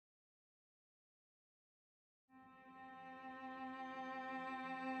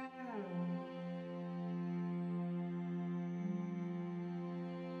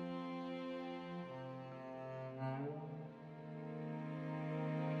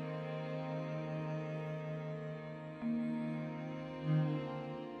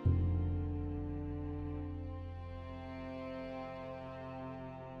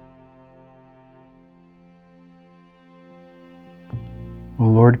O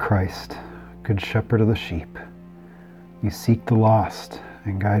Lord Christ, Good Shepherd of the sheep, you seek the lost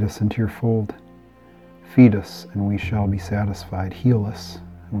and guide us into your fold. Feed us, and we shall be satisfied. Heal us,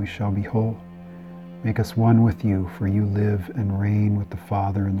 and we shall be whole. Make us one with you, for you live and reign with the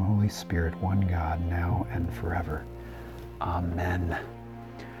Father and the Holy Spirit, one God, now and forever. Amen.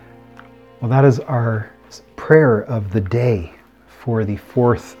 Well, that is our prayer of the day for the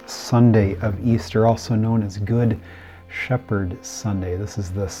fourth Sunday of Easter, also known as Good Shepherd Sunday. This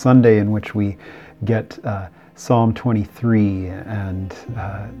is the Sunday in which we get Psalm 23 and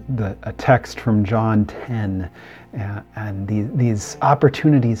a text from John 10 and these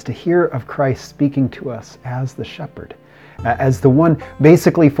opportunities to hear of Christ speaking to us as the shepherd, as the one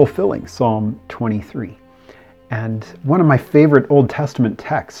basically fulfilling Psalm 23. And one of my favorite Old Testament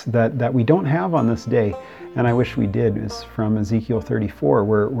texts that we don't have on this day, and I wish we did, is from Ezekiel 34,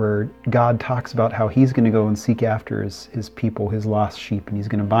 where God talks about how he's going to go and seek after his people, his lost sheep, and he's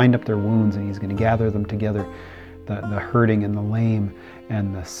going to bind up their wounds, and he's going to gather them together, the hurting and the lame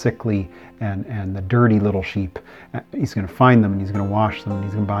and the sickly and the dirty little sheep. He's going to find them, and he's going to wash them, and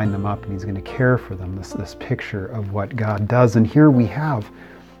he's going to bind them up, and he's going to care for them, this picture of what God does. And here we have,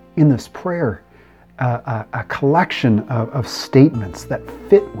 in this prayer, a collection of statements that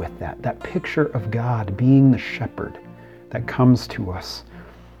fit with that picture of God being the shepherd that comes to us.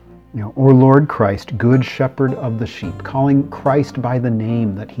 O Lord Christ, Good Shepherd of the sheep, calling Christ by the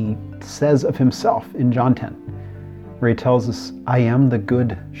name that he says of himself in John 10, where he tells us, I am the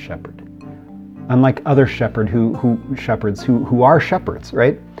Good Shepherd. Unlike other shepherds who are shepherds,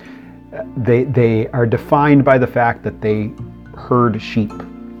 right? They are defined by the fact that they herd sheep.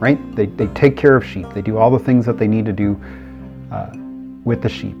 Right? They take care of sheep. They do all the things that they need to do with the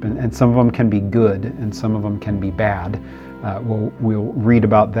sheep. And some of them can be good and some of them can be bad. We'll read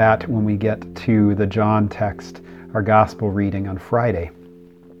about that when we get to the John text, our gospel reading on Friday,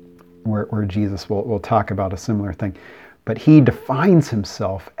 where Jesus will talk about a similar thing. But he defines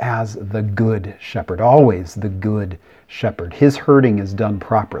himself as the Good Shepherd, always the Good Shepherd. His herding is done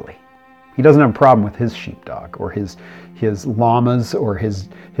properly. He doesn't have a problem with his sheepdog or his llamas or his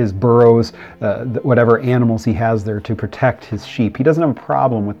burros, whatever animals he has there to protect his sheep. He doesn't have a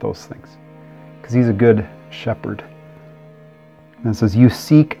problem with those things because he's a good shepherd. And it says, you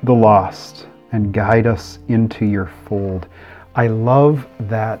seek the lost and guide us into your fold. I love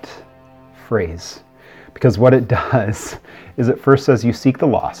that phrase because what it does is it first says you seek the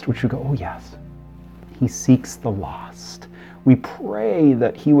lost, which you go, oh yes, he seeks the lost. We pray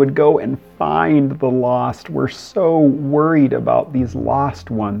that he would go and find the lost. We're so worried about these lost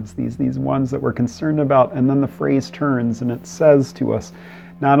ones, these ones that we're concerned about. And then the phrase turns and it says to us,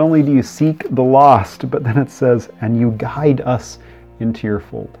 not only do you seek the lost, but then it says, and you guide us into your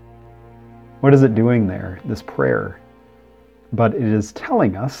fold. What is it doing there, this prayer? But it is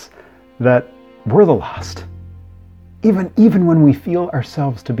telling us that we're the lost. Even when we feel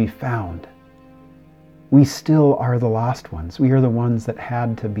ourselves to be found, we still are the lost ones. We are the ones that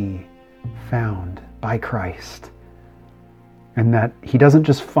had to be found by Christ. And that he doesn't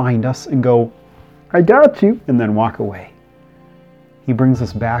just find us and go, I got you, and then walk away. He brings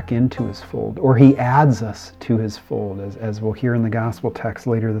us back into his fold, or he adds us to his fold, as we'll hear in the gospel text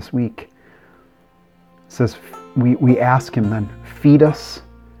later this week. It says, we ask him then, feed us,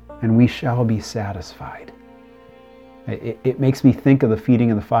 and we shall be satisfied. It makes me think of the feeding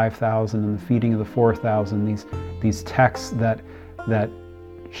of the 5,000 and the feeding of the 4,000, these texts that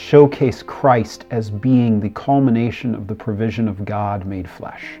showcase Christ as being the culmination of the provision of God made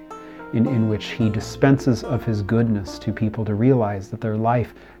flesh, in which he dispenses of his goodness to people to realize that their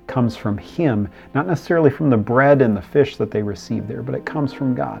life comes from him, not necessarily from the bread and the fish that they receive there, but it comes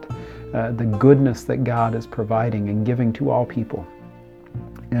from God, the goodness that God is providing and giving to all people.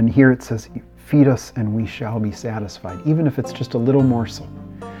 And here it says, feed us and we shall be satisfied, even if it's just a little morsel,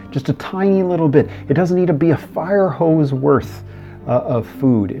 just a tiny little bit. It doesn't need to be a fire hose worth of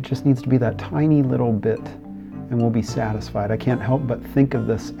food. It just needs to be that tiny little bit and we'll be satisfied. I can't help but think of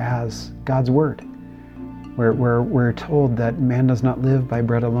this as God's word, where we're told that man does not live by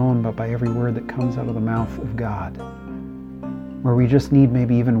bread alone, but by every word that comes out of the mouth of God, where we just need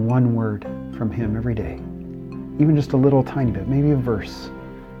maybe even one word from him every day, even just a little tiny bit, maybe a verse,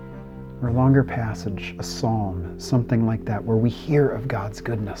 or a longer passage, a psalm, something like that, where we hear of God's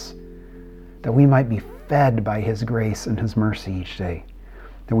goodness, that we might be fed by his grace and his mercy each day,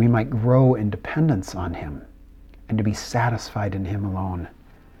 that we might grow in dependence on him and to be satisfied in him alone.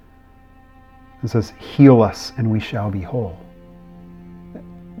 It says, heal us and we shall be whole.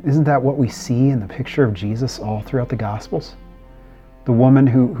 Isn't that what we see in the picture of Jesus all throughout the Gospels? The woman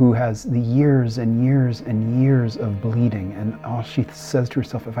who has the years and years and years of bleeding, and all she says to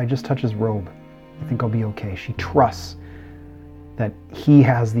herself, if I just touch his robe, I think I'll be okay. She trusts that he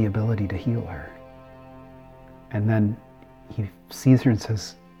has the ability to heal her. And then he sees her and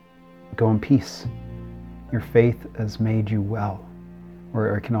says, go in peace. Your faith has made you well.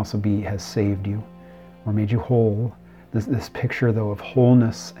 Or it can also be has saved you or made you whole. This picture, though, of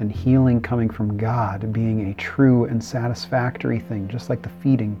wholeness and healing coming from God being a true and satisfactory thing, just like the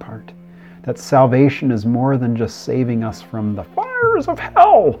feeding part. That salvation is more than just saving us from the fires of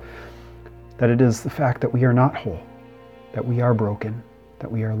hell. That it is the fact that we are not whole, that we are broken, that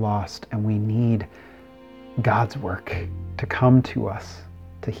we are lost, and we need God's work to come to us,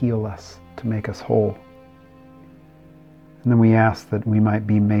 to heal us, to make us whole. And then we ask that we might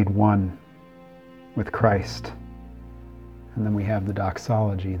be made one with Christ. And then we have the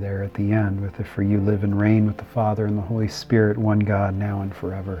doxology there at the end with for you live and reign with the Father and the Holy Spirit, one God, now and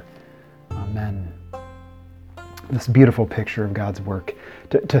forever. Amen. This beautiful picture of God's work.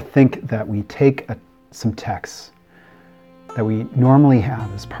 To think that we take some texts that we normally have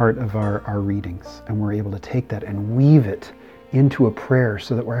as part of our readings, and we're able to take that and weave it into a prayer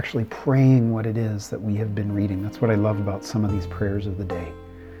so that we're actually praying what it is that we have been reading. That's what I love about some of these prayers of the day.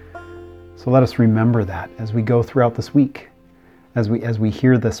 So let us remember that as we go throughout this week. As we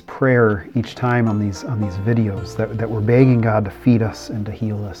hear this prayer each time on these videos, that we're begging God to feed us and to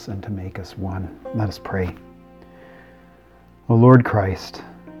heal us and to make us one. Let us pray. O Lord Christ,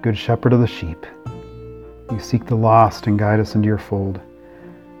 good shepherd of the sheep, you seek the lost and guide us into your fold.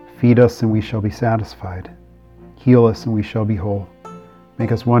 Feed us and we shall be satisfied. Heal us and we shall be whole.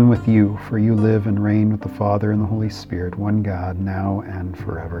 Make us one with you, for you live and reign with the Father and the Holy Spirit, one God, now and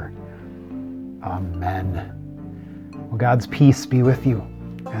forever. Amen. Well, God's peace be with you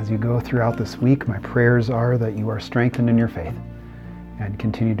as you go throughout this week. My prayers are that you are strengthened in your faith and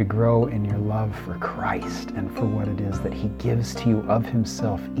continue to grow in your love for Christ and for what it is that he gives to you of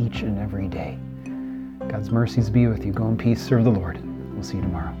himself each and every day. God's mercies be with you. Go in peace, serve the Lord. We'll see you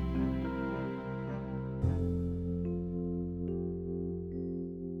tomorrow.